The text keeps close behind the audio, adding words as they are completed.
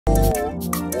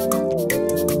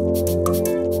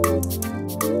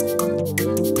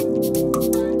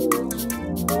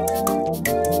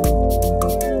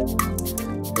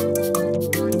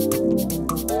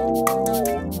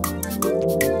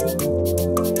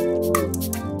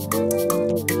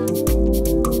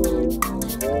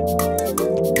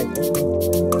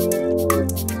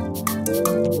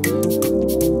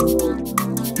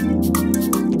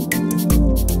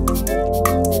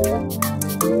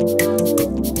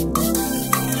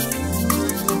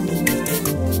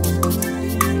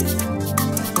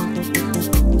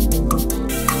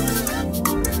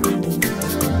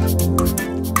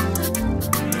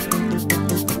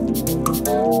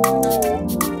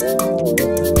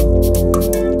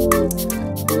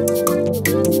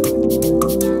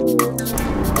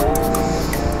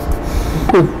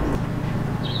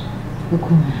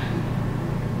Okuma.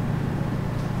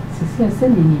 Sisi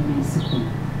send ni Mexico.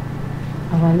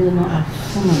 Awale no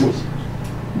afuna me.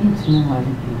 Mintu no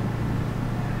wale bi.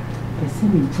 Pese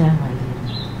mi cha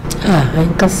wale.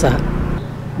 Nkasa.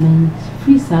 Men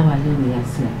free sa wale we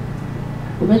ase.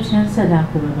 Obeti ansa da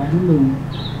ko baba no lo.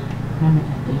 Mama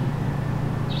da.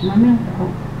 Mama ko.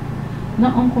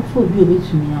 Na onko fo bi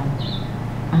obetumi awo.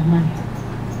 Aman.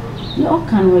 You all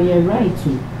can wear right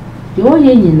too. You all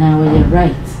now wear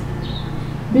right.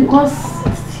 Because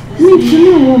me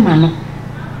to me woman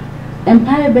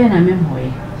Empire Ben a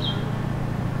memory.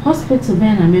 Hospital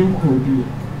Ben a memory.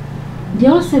 They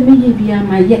also may be a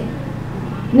my yet.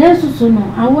 Nesu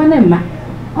no, I want a ma.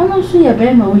 Almost see a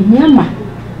bema with Yama.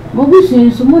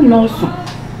 Mobius so moon also.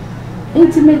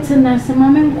 Intimate and as a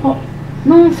mamma call.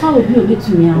 No one follow you a bit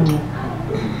to me.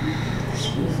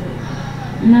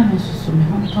 Never so me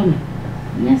home Tommy.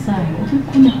 Yes, I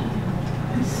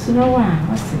couldn't. Slow,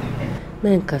 what's it?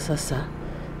 Men kasasa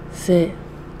say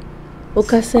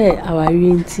oka say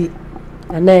awari nti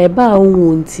ana eba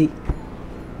onwo nti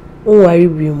onwari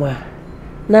bimu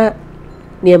na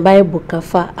ne Bible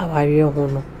kafa awari ho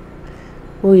no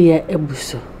oye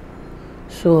ebuso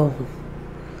so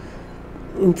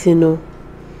nti no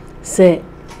say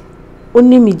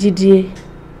oni migidie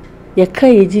ye ka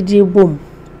ye gidie bom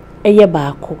eye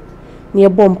baako ne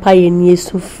bom pa ye ne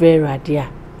esu frɛ rade a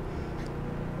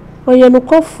oye no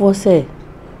kofo say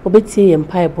obeti ye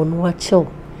mpa ebo no wa chew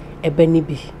ebe ni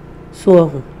bi so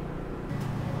ahu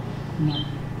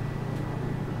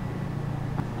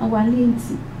awale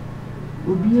nti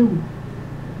obi ewu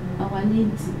awale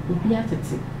nti obi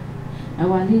atete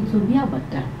awale nti obi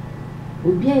abada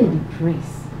obi aye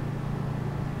depressed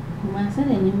kuma say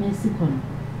na Mexico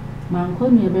man ko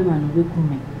mi ebe ma no be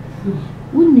kuma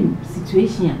woni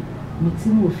situation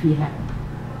metim ofie ha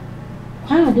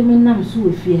kwa de me nam so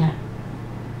ofie ha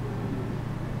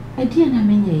edi na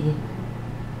menye ye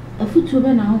afutu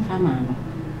be na ho fa ma no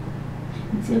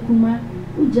nti akuma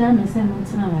uja me se mo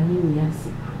ntena wale wo yase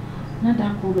na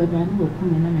da ko be ba no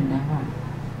okuma na me da ha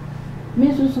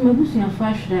me so so mabusu afo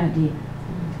ahwere ade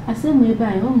asem e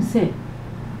ba e ho se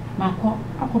makọ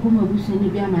akopo mabusu ni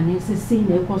bi ama na se sei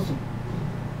na ekoso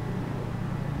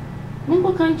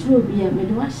Ngo kan chiro bi ya me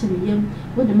do ahye me yam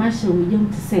wo de ma hye wo yam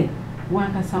te se wa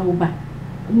kasa wo ba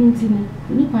nti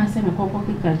ni kwa se me kokko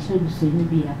keka chiro bi so ni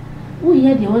bi ya wo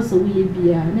ye de wo so wo ye bi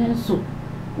ya na so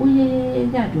wo ye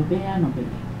ga do be ya no be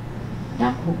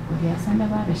da ko ya san ba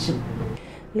ba hye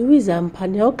Louise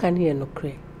ampane o kan ye no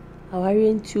kre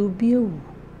awari nti obi ewu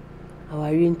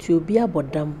awari nti obi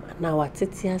abodam na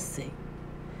watete ase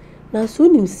na so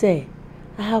nim say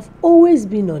I have always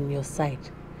been on your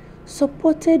side,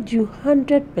 supported you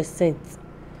 100%.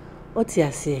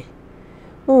 Otiase.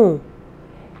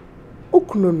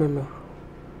 Okuno no.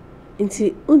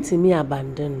 Nti untimi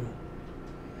abandon.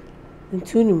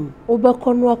 Nti unim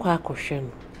obekọ no akwa akohwe no.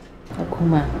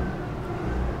 Akuma.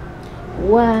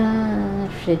 Wa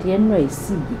hwede no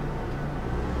esi.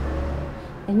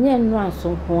 Enye no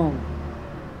aso ho.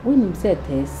 Wonim se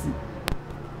taasi.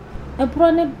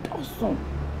 Ebro ne doso.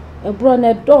 Ebro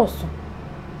ne doso.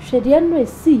 Hwede no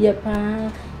esi ye pa.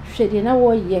 Hwede na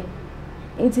wo ye.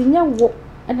 Nti nya wo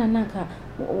na nanka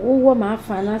wo ma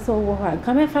afa na so wo ha.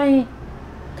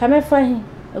 Kamefa hin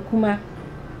akuma.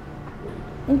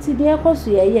 Nti de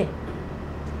akoso ye.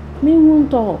 Mi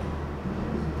wunto.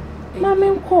 Mama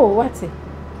nko wate.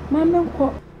 Mama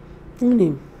nko.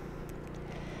 Nim.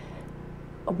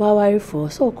 Obawari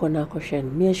for so kona akohwe no.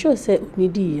 Me sure say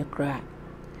unidi ye kra.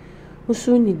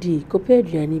 Usu nidi kope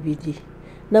aduane bi di.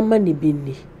 Na ma ne bi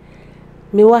ni.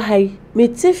 Me wa hai me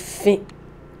ti fi.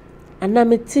 Ana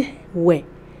me ti we.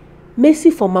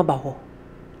 Messi for maba ho.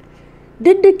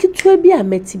 Dede kitwa bi a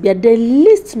meti bia the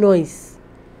least noise.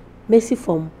 Messi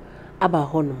from aba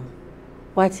ho no.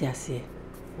 What you say?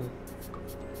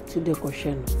 To the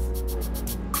question.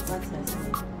 What you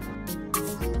say?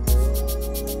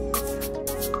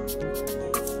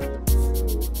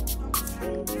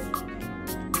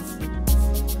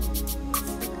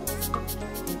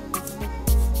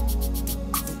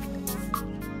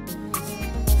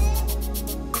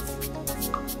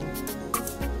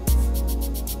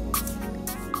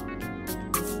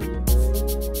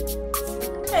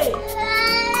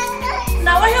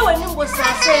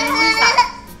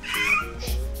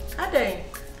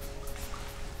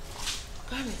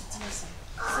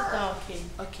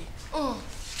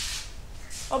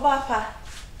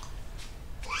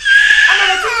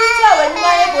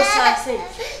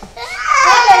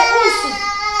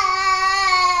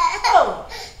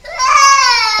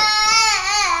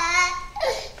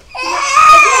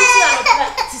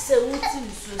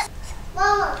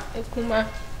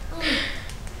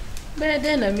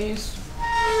 then I mean,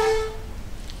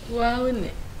 wow,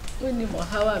 when you more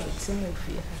how I be timid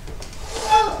fear.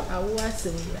 I was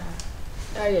in there.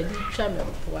 I did travel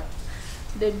what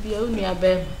they be only a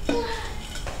bed.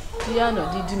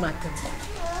 Piano did matter.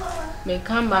 May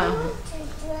come back.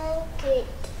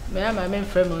 May I my main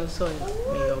friend on soil,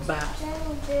 may your back.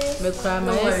 May cry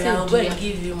my essay,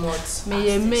 give you more.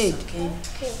 may you made.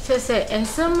 Say, and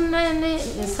some nanny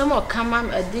and some will come on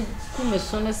a dig whom as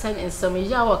soon as and some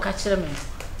yaw catch them.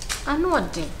 I know a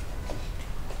ding.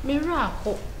 Mira,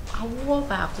 I wore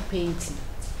back to painting.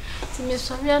 To Miss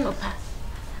Soriano pa.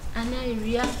 And I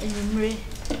rea and you marry.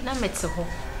 Na metso ho.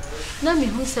 Na me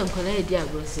hu sem kola edi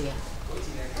agozi ya.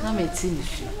 Na meti ni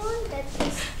hwe.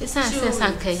 Esa se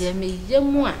sanka ye me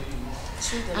yemu a.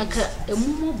 Aka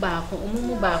emumu ba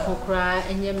ko kra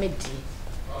enye medi.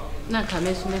 Na ka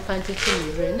me so me fante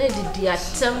tini na didi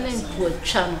atem na nku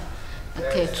atwa no.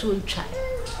 Aka etu ntwa.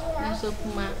 Na so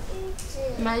kuma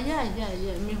ma ya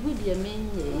me hu de me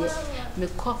nye me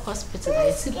call hospital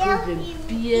I see problem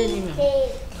bia ni me.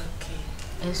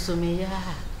 And so me ya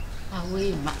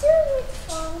away ma.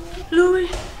 Louis,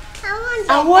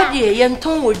 I want ye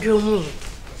yenton wodwo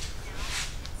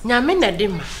nyame na de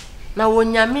ma na wo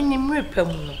nyame ni mrepam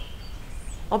no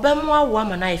obemu awo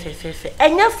ma na ifefefe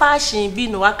enya fashion bi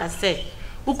no waka se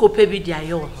ukope bi dia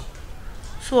yo ho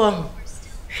so ho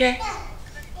hwe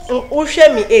o hwe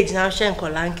mi age na hwe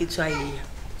nkola nkitu aye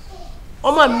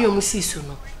o ma mi omusi so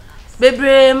no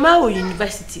bebre ma wo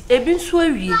university ebi nso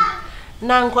awie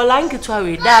na nkola nkitu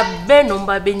awe da be no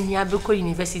mba be nya be ko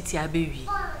university abewie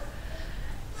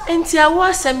enti awo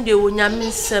asem de wo nyame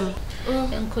nsem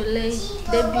Enkolei,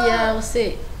 debia o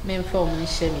se men fo mo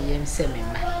hye me yem se me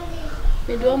ma.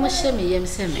 Me do mo hye me yem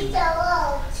se me ma.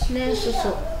 Na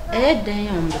so dan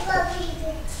ya ombo.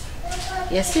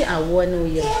 Yesi awo na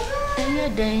oyem.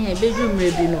 Dan ya bedu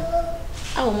mre bi no.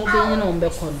 Awo mo be yin na ombe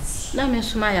ko no. Na me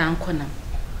so ma ya anko na.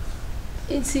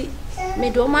 Enti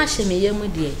me do mo hye me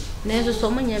yem de. Na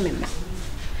so mo nye me ma.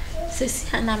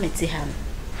 Sesi ana meti ha no.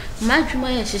 Ma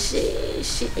dwuma ya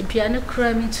hye aduane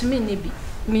kra mi tumi ne bi.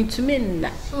 Me to me na.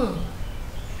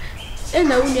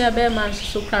 Na uni abe man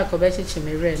so kra ko be cheche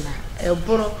me re na.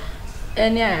 Eboro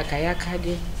eni ayaka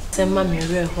de. Se ma me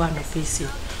re ho ano pese.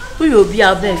 We obi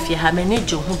a be fie ha me ne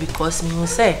jo ho because me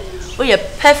say we a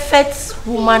perfect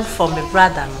woman for my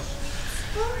brother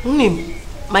no. Nim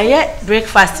my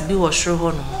breakfast bi wo shro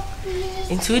ho no.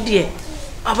 Into die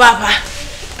ababa.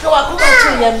 Ko wa ko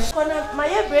to yam. Kona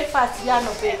my breakfast ya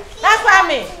no pe. Na kwa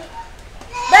me.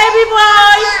 Baby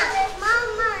boy.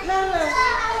 No.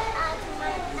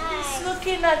 He's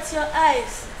looking at your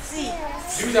eyes. See.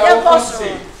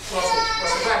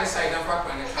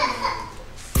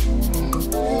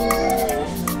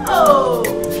 Oh,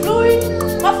 Louis,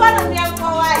 my father me am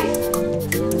kawaii.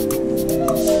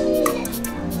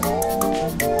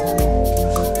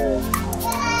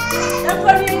 I'm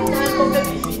going to go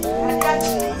baby. I got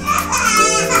you.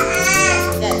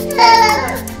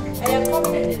 I am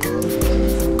confident.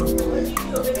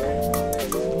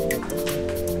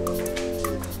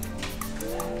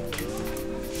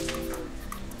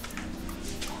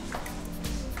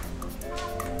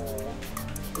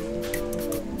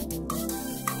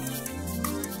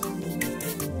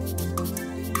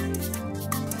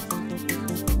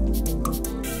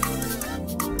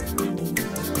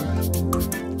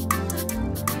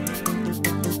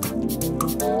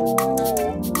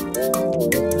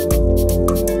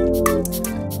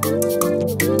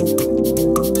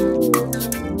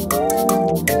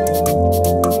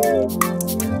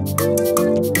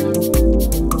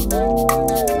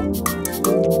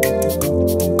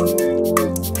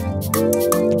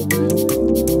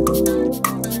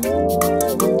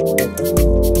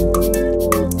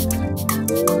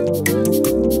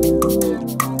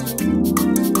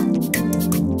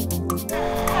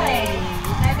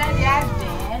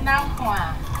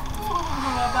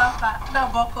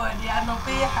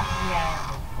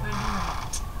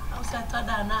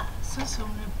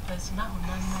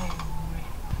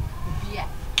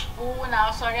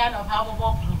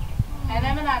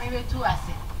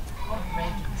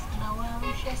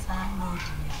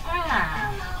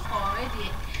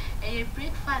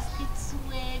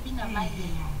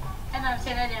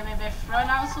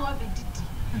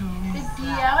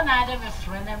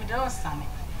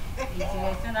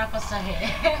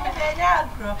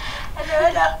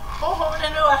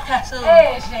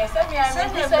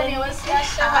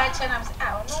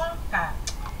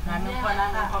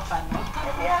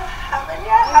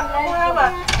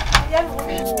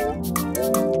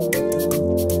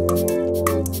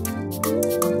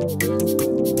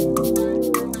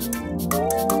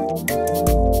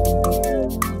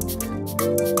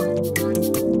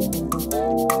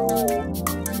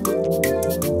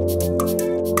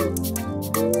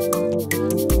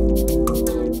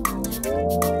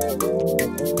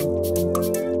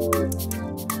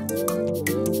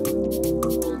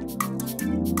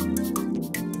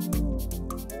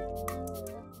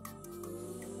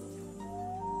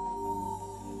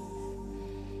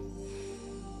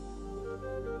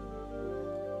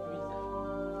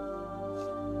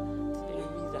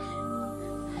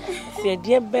 see a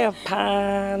dear bear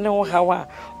pan no how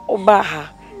Obaha.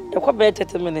 The quite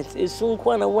 30 minutes is soon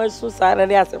corner was so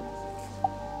silent as him.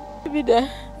 Be there.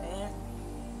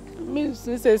 Miss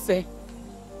say.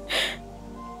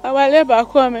 I will never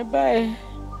come by.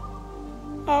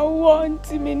 I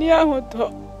want me near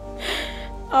hotel.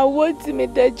 I want me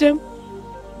the gem.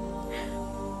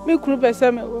 Me could be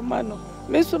some woman.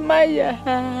 Miss Maya,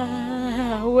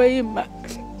 way back.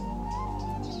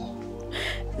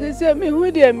 They say me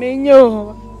who they mean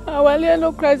you. I will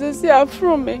no crisis here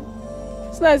from me.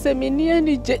 So I say me near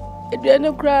any jet. It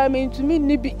no cry me to me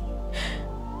nibi.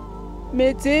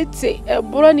 Me tete a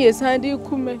brony is handy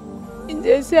kume. In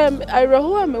the same I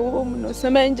roho me woman no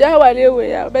some enja wale we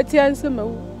ya but answer me.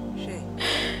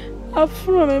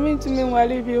 Afro me mean to me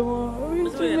wale bi wo.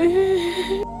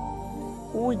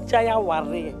 Jaya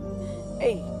worry.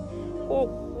 Hey,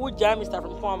 oh, Jaya Mr.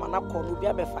 from Farm and I call you be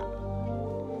a befa.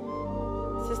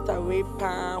 Sister, we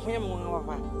pan him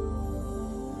over.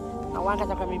 I want to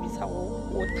come maybe some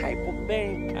type of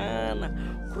bank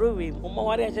and growing.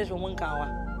 What I just one cow.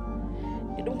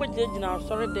 You don't go judge now,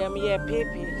 sorry, damn, yeah,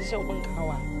 paper, this is 1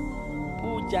 hour.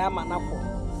 Who jam and apple.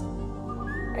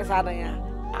 As I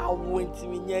went to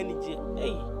me, energy.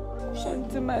 Hey,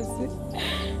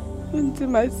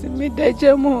 Intimacy, me the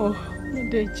gem, me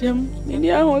the gem, in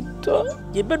your hotel.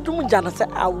 You bedroom, Jana said,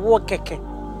 I walk keke.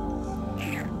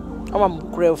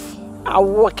 I'm grave, I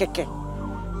walk keke.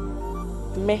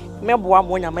 Me boa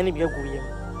one, your money be a good.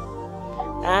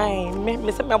 Aye,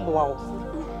 Miss Memboa.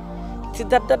 See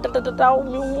that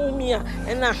me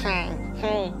and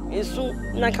it's soon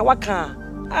Nakawaka.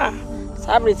 Ah,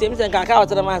 Sabri seems and cacao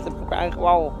to the master.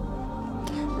 Wow.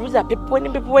 Lose a people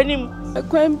when him. A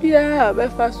quampia,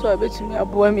 but fast so I bet me a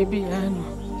boy may be ano.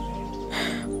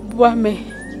 Boy me.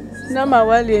 Now my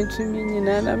wally to me,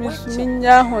 and I miss me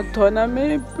ya hotona,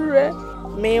 may pray.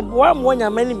 May boy one your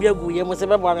many be a good, must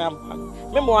have one.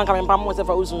 Remember one coming from myself,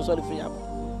 I was so sorry for you.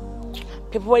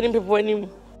 People when him.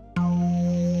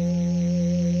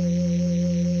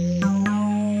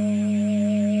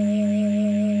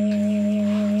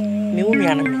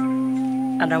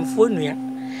 And I'm for you.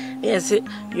 Yes,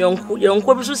 young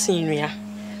Quabu senior.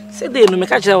 Said they no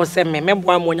make a was send me,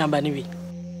 one more number.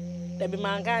 There be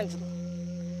my guns.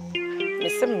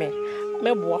 Miss me,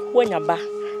 Mebo, when you're back,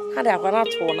 had I gone out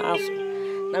to an house.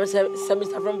 Now,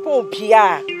 Mr. from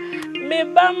Popia. Me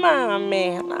bama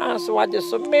me, so what just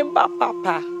so me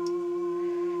papa.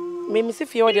 Me miss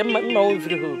if you're the own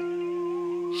through.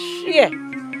 She,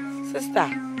 sister,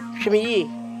 she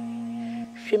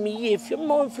me if you're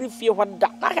more free for what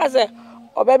that. Like I said,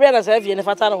 or baby, I say, if you're in a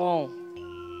fatal home.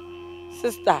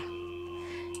 Sister,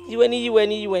 you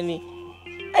any.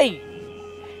 Hey,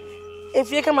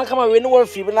 if you come away, no one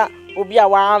feeble, will be a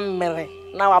 1 minute.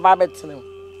 Now about bedtime.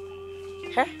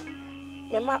 Huh?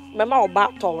 Mama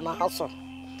about town house.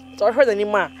 So I heard any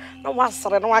man, no one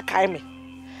said, no one came me.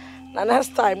 The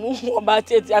next time, move about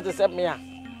it at the same year.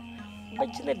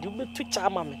 But you do me to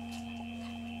charm me.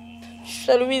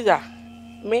 Shall we that?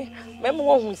 Me,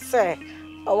 Memo who say,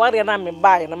 or what I may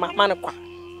buy in my manaqua.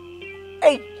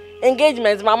 Hey,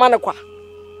 engagements, my manaqua.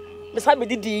 Miss Happy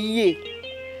did ye.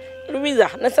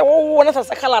 Louisa, let's say, oh, one of us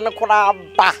a calana crab.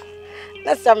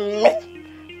 Let's a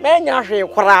man, your hair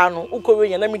crown, Uko,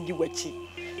 and let me do what she.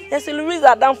 Yes,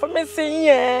 Louisa, down for me saying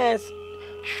yes.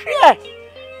 Sure,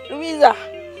 Louisa,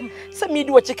 send me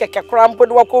do a chicken cramp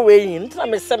and walk away in. Tell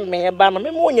me, send me a banner,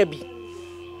 me be.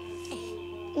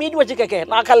 Me do a chicken,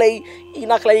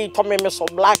 Nakale, Tommy, so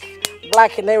black,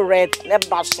 and red,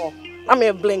 never so. I'm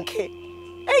a blinky.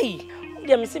 Hey,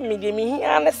 dear Miss me,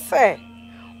 and say,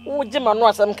 oh, Jim, I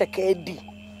know some cacadi.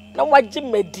 Now, what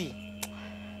Jim may do?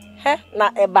 Heh,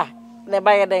 not Eba,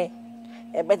 never a day.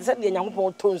 A better said the young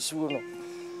poor soon.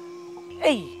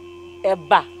 Hey,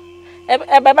 Eba,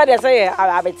 they say,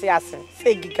 I'll be asking,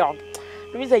 say, Giggle.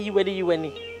 Louisa, you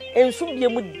any, and soon be a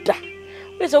muda.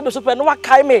 Let's open super no what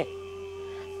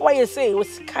why you say it was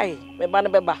sky, me banner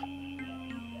beba.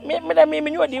 Me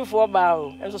you are for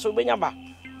bow, and so be your back.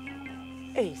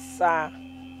 Hey, sir,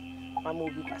 my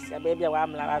movie pass, baby,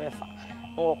 I'm like a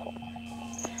walk.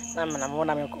 I'm one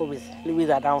of my cobies.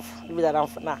 Louisa down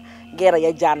for now. Get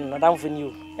a jan down for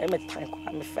you. I'm a tank,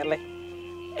 I'm a fella.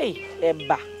 Hey,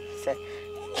 Eba, say,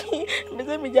 Miss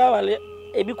me Jawale,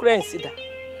 a big consider.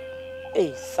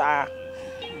 Hey, sir,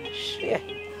 share.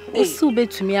 Usu be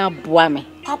to me a boame.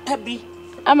 Papa be.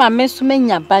 I'm a mess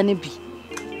menya banibi.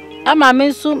 I'm a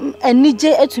mess and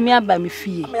nije to me by me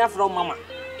fee. Me have from Mama.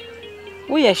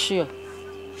 We are sure.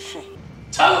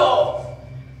 Hello.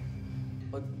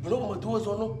 Blow my doors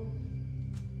or no?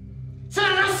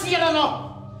 Sana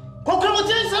no. Kokomo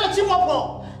jensa na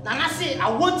chimopo. Na na say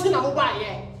I want to na mo ba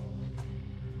ye.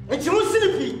 Enti mo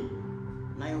silipi.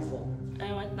 Na yofo.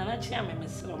 Nana chia me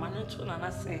mesro ma nto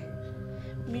nana se.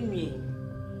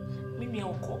 Minue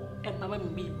okọ e baba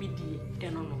mi bidi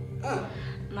eno no.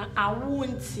 Na awo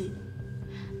nti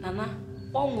nana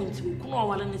onwo nti kunu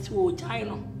owale ne si wo jai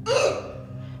no.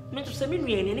 Me to se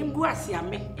minue ne nim gu ase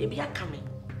ame e bi aka me.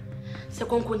 Se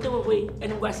konkonte we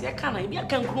ene gu ase aka na e bi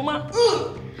aka nkruma.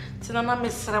 Tinana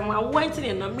mesra ma awo nti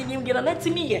ne na minim de na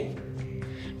timi ye.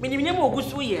 Minim nyam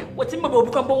ogusu ye. Wotim ba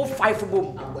obu kan bo 5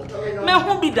 bom. Me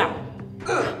ho bi da.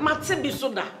 Mate bi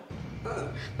so da.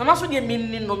 Nana so de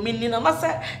minni na mase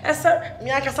ese mi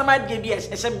akasa ma de bi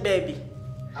ehye baby.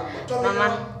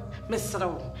 Nana mesra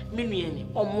wo minue ni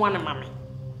omo na mame.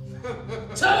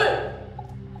 Tell me.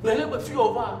 Let me feel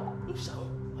over. No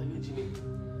sound. Are you Jimmy?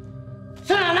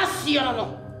 Sana na siyo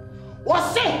no.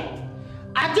 Wose.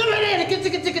 Adumene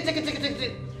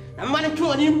kiti. Na mani tu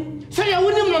onim. So ya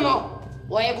wonim no.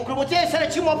 Wo ye kokrobote sere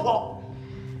chimopo.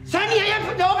 Sani ya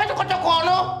de obeto kotoko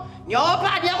no. Ni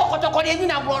oba de kotoko de ni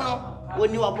na bro no.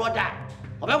 Woni wa brother.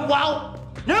 Obebwa.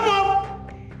 Na mo.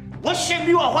 Wo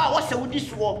shebi wo ho a wo se wudi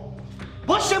so.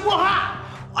 Wo shebi wo ha.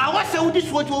 A wo se wudi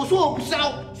so to so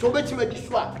obusaw. So betima di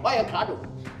so a. Wa ye krado.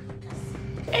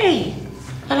 Hey,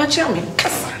 Nana Chiame,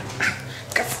 kasa.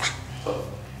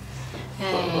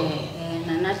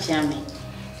 Nana Chiame,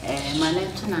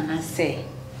 Manento Nana say,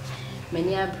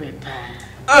 many a brepa.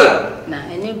 Na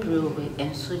any brew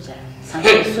and soldier. Some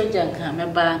soldier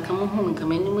come back, come home,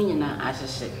 come any winning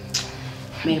as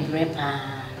me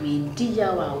brepa, me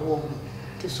dear war.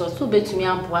 Tis also bet to me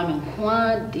up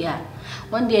one dear.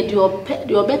 One day do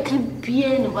your better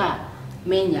bien wa,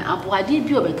 mania, up what did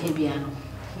you better piano?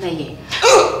 Nay,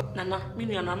 Nana,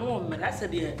 million and woman, I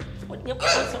said, dear, what your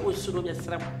concert was so be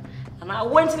sram. And I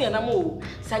went in a move,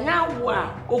 Sanya wa,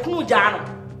 Okunu Jano.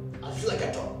 I feel like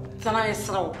a top. Sana is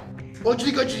slow.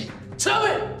 Oji. Tell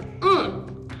me.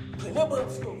 Remember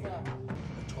feel over.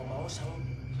 Toma sound.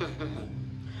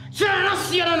 Sana na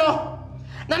siyo no.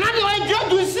 Nana de wa dra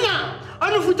du sina.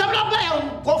 Anu futabla ba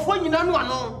ya kofo nyina no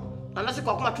ano. Nana se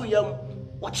kokoma to yam.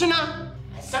 Wo chena.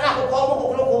 Sana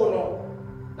ko no.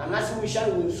 Nana se wisha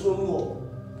no nsuo mu ho.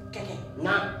 Keke.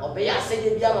 Na obeya se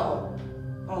de bia ma ho.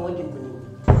 Mo wadi nkuni.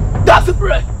 That's the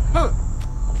bread.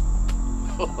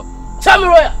 Tell me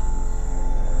Roya.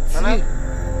 Nana.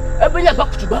 Ebenya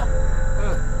bakutuba.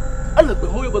 Ala gbe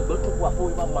mo yo gbe to kwa fo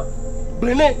ba ma.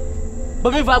 Brene.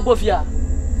 Ba mi va gbofia.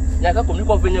 Ya ka komi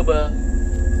ko fenya ba.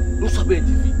 Nso be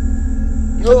TV.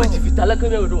 Yo be TV tala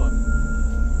kan yo do.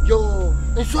 Yo,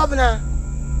 nso abna.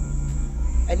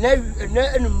 Ena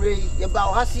enumre ye ba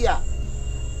o hase a.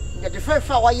 Ya de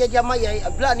fefa wa ye dia ma ye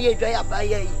abla na ye dwan aba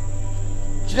ye.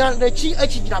 Gina na chi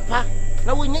gina pa.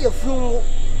 Na wo nya ye funu.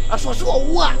 Asoso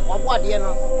wo a wo bo ade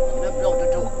no. Na bla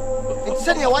ototo.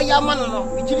 Nsene wa ya ma no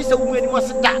bigiri se wo ani mo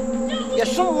se da. Ye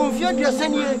so wo mfia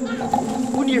duasanie.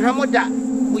 Wo ni hwamoda.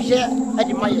 Wo ye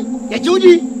ade ma ye. Ye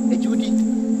judi.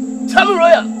 Tell me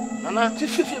Roya. Nana,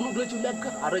 Fifi mu bleju leka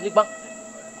arajigba.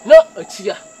 No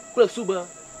atia. Kula suba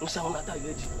nsa wona ta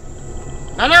yeji.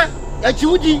 Nana, ya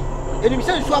judi. Enim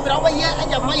se nso abra wa ye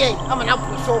ade ma ye ama na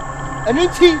pu so. Enu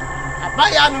nti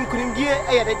abaya no nkurimdie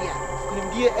eye de dia.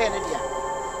 Nkurimdie eye de dia.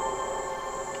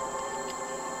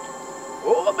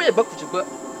 O ba ye bakutuba.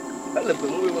 Ala gbe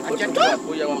mu yo ba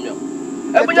ko ya mamya.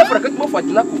 Ebenya fra kat mo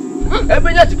fadina ko.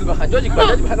 Ebenya jigba ha joji gba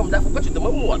jaji ha kam da ko katu de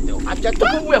mamu wa te. Ajato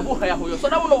ko we ho ha ya ho yo. So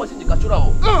da mo no mo si jikachura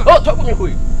mo. O to ko mi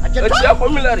hoyi. Atia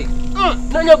formulary.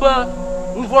 Na nya ba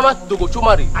nvona dogo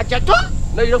chumari. Ajato?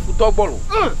 Na ye futo gboro.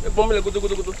 E bomele godo.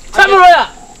 Tamiroya.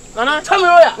 Nana,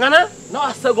 Tamiroya. Nana, Na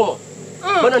asegomo.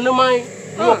 Bana ne mai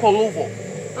no ko nguvo.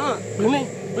 Bini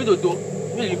bidodo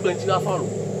mi ri gbanti afaro.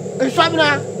 nso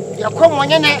abna ya kom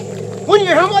wonye ne. Woni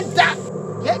hwamoda.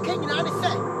 Ye ke nyina ne se.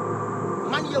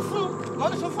 Man ye fu, mo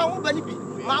so fa wo ba ni bi.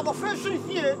 Ma abofra so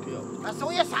fie. Na se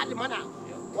wo ye saade mana.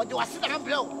 Wo de wase da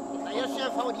blew. Na ye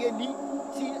so fa wo de ani.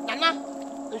 Ti Nana,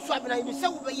 nso abna ni se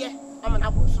wo be ye ama na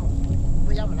bo so.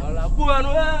 Bo ya mana. Mala buanu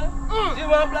he. Ti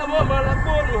ma bla mo mala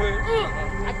buanu he.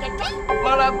 Ajato?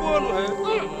 Mala buanu he.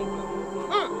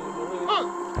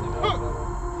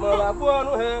 Mala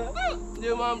buanu he.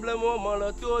 Ti ma bla mo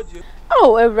mala toje.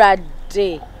 Oh,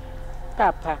 Erade,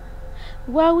 Papa,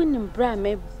 why wouldn't bra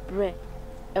me bre?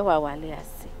 Ewa wale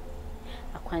ase.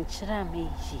 Akwanchira me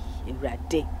yi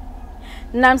Erade.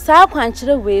 Nam sa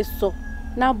akwanchira we so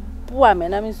na boa me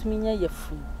na me so minya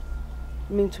yefu.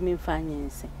 Me ntumi mfa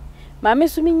nyense. Ma me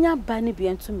so minya ba ne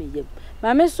bia ntumi yem.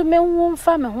 Ma me so me ho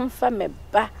mfa me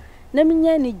ba. Na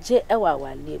minya ni je ewa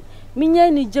wale. Minya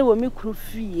ni je wo me kru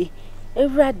fie.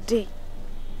 Erade.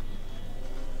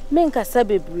 Men kasa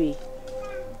bebre.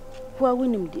 Wa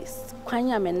winim this.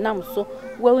 Kwanya me nam so,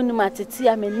 wa winim atete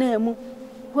ya me na mu.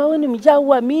 kwa woni mi ja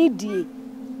wo mi die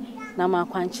na ma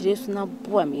kwankyere so na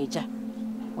boa me ja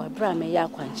wa bra me ya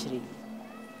kwankyere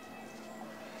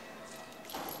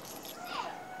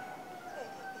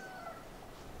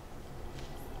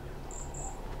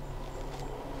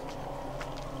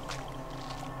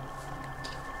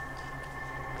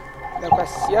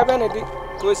Akwasi abenedi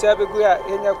kosi abegu ya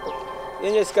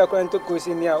enya sika kwanto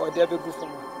kosi ni a ode abegu fo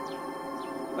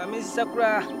ma me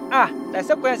sakura da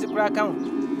sakura sikura kan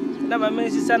na ma me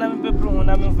sisa na me pepro ho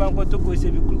na me fa kwanto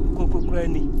kosi bi kokokura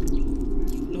ni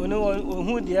no ne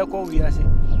hu de e ko wi ase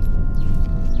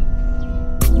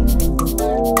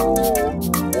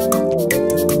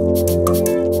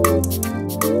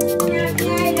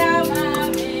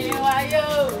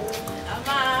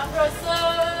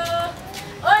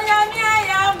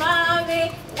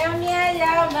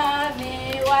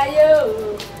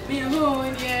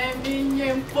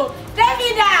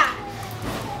Davida!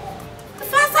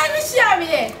 Faça me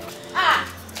chame!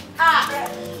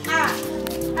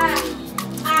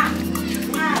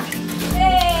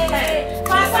 Ei!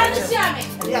 Faça me chame!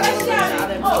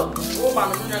 Oh,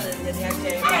 mano, não é.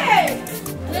 Ei!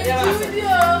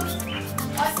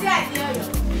 Você aqui, olha.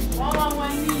 Vamos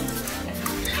ali.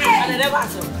 Ei! Olha,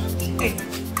 vaso.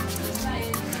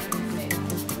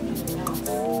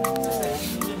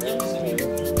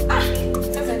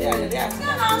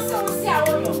 Não, só você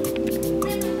olha.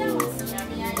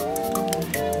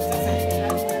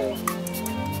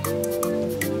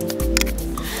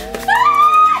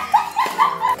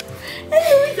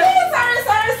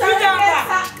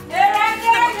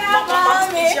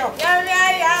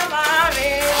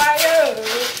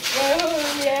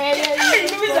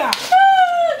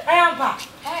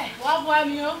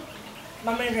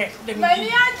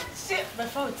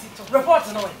 Report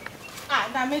no way.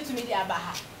 Now me to me the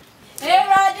abaha. Hey,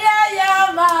 Radia,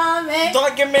 ya mama.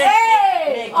 Don't give me.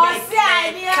 Hey,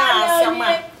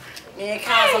 me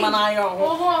can't man I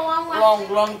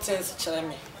long things chile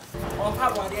me. Or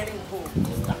have what they didn't go.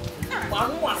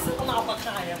 One was on our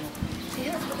kind.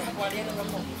 Here have what they didn't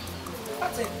go.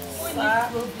 What's it?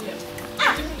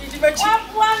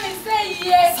 One is say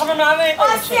yes. Some man.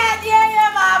 Ya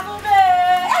mama.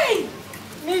 Hey,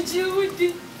 me Judy.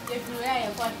 If you are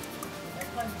a one.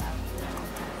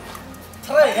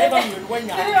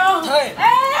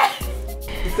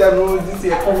 Isso não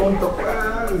dizia como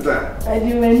tocar. É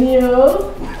de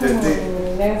menino.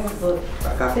 Nessa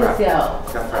Especial.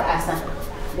 Asem.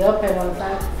 Deu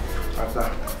perguntar. Asem.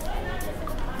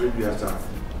 Bibi Asem.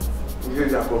 O que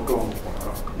já colocou?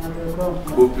 Não.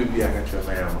 O bibi a cachorro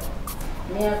na yama.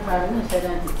 Minha pai não sei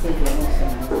onde se vê.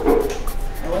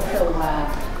 Eu vou salvar.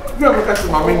 Não, porque se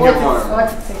mamãe não mora.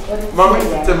 Mamãe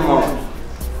tem mão.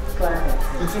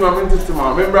 It's my mentor to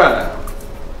my brother.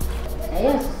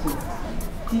 Yes,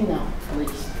 Tina,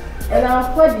 which and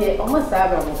I'll put the almost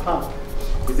will come.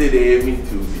 He said they have me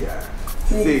too, yeah.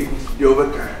 He said the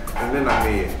overcome, and then I'm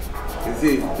here. He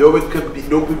said the overcome be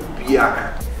no good beer.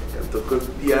 And to cook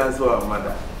beer as well,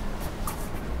 mother.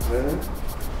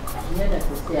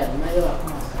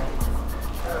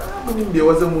 There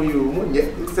was a moon yet.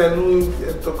 It's a new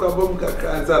talk about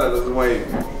Kakazara.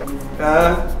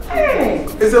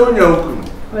 It's a young.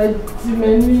 But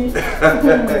many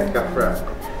Capra.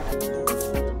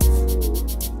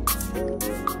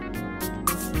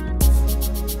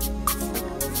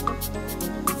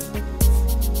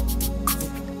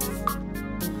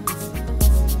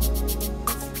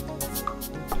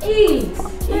 Eat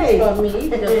for me.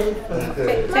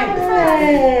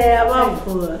 Hey, I'm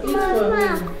full. Eat for me.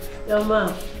 Your mom.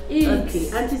 Eat. Okay,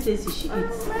 Auntie says you should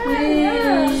eat.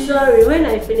 Sorry, when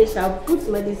I finish, I'll put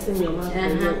medicine in your mouth.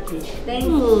 Okay. Thank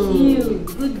you.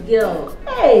 Good girl.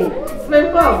 Hey,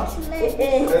 welcome.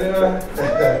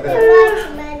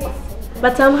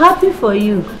 But I'm happy for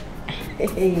you.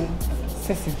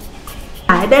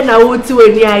 Then I will do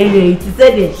when you eat.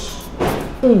 Said it.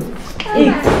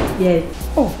 Eat. Yes.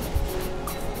 Oh,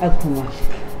 Akuma.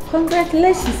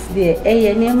 Congratulations, dear.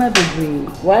 Hey, baby.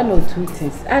 One or two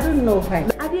things. I don't know why.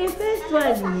 At the first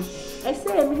one, I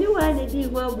say, I mean, one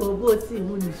did one go see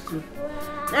Munisu.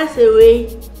 That's the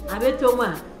way. I bet to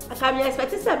one. I can be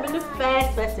expected to be the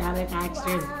first person I catch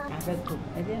them. I bet to.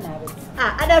 I didn't have it.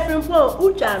 Other from Paul,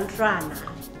 Ucha and Trana.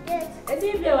 I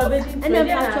didn't know about it. And I'm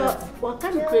not what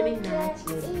kind of credit now.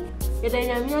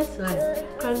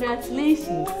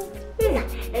 Congratulations.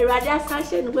 A radia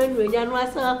session when we are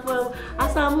not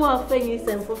as I'm more famous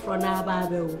and for now,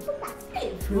 Babel.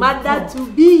 Mother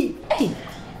to be.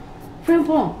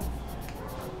 Frimpon.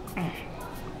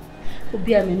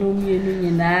 Ubia me no me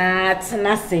na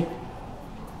tenase.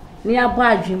 Near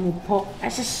Badu, I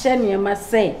should send you, must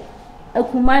say.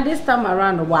 Akuma this time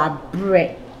around wa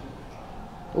bread.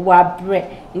 Wabre,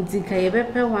 intika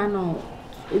yebepe wano,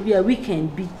 ebi a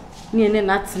weekend bi, ni ene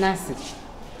natinase.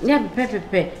 Nya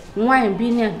pepepe, nwa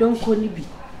bi ni adonko ni bi.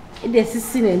 Ede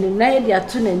sisi na enim, na ye de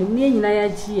ato na enim, ni nyina ya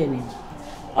ji enim.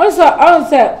 Also,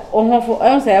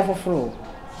 onse ya foforo.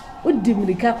 Udi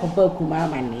mrika kopa kuma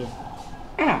amane.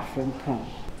 Frimpong.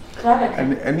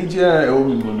 And Nigeria, oh,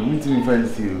 meeting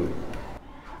fancy you.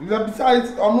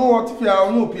 Besides, I know what if you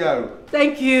are no PR.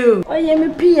 Thank you. Oh, yeah, me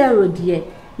PR, dear.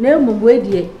 No more,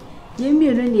 dear. You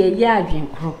mean near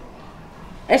Yadrin crop.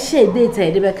 A shade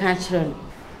data, they catch run.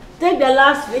 Take the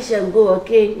last fish and go,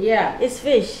 okay? Yeah, it's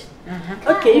fish.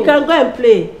 Okay, you can go and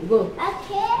play. Go.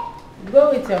 Okay.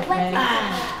 Go with your friends.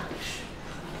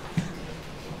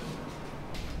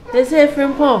 They say,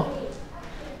 Frimpong,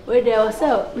 where they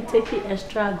also we taking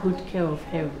extra good care of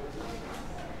him.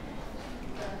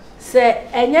 Say,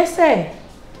 and yes, say,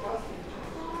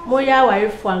 Moya, why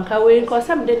Franca, we because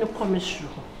some didn't come through.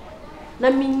 Na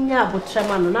minya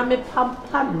butramano, na me pam.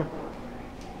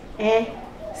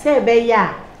 Say,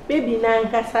 beya, baby,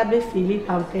 Nanka Sabe Philip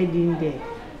and in there.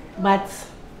 But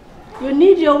you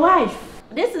need your wife.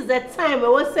 This is the time I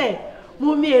was saying,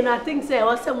 Mummy, and I think say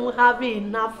also we having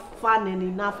enough fun and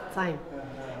enough time.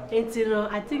 And you know,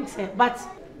 I think say, but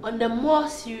on the more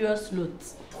serious note,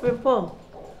 Frimpong,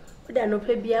 we don't know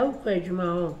maybe I will pay you my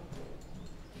own.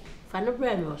 Fano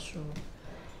brand or so.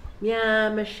 Mia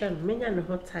mission, me no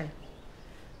hot time.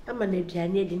 I'm an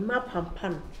Ediane in my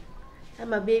pampan.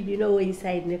 I'm a baby, you know,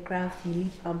 inside the craft, really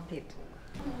pump it.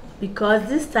 Because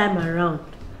this time around,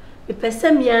 the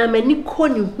person ya many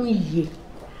corny who ye.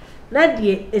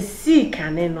 Nadia is sick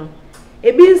and no.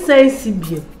 A being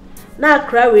sensible. Now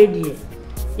cry with ye.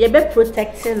 Ye be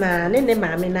protecting and any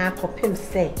mammy now copim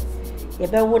say. Ye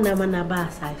be one a man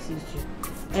about I see you.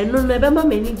 And no never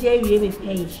many day we may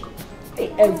pay.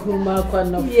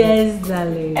 Yes,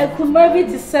 darling. I could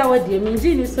maybe to sour dear means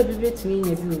you so be between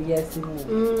you, yes.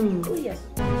 Oh, yes.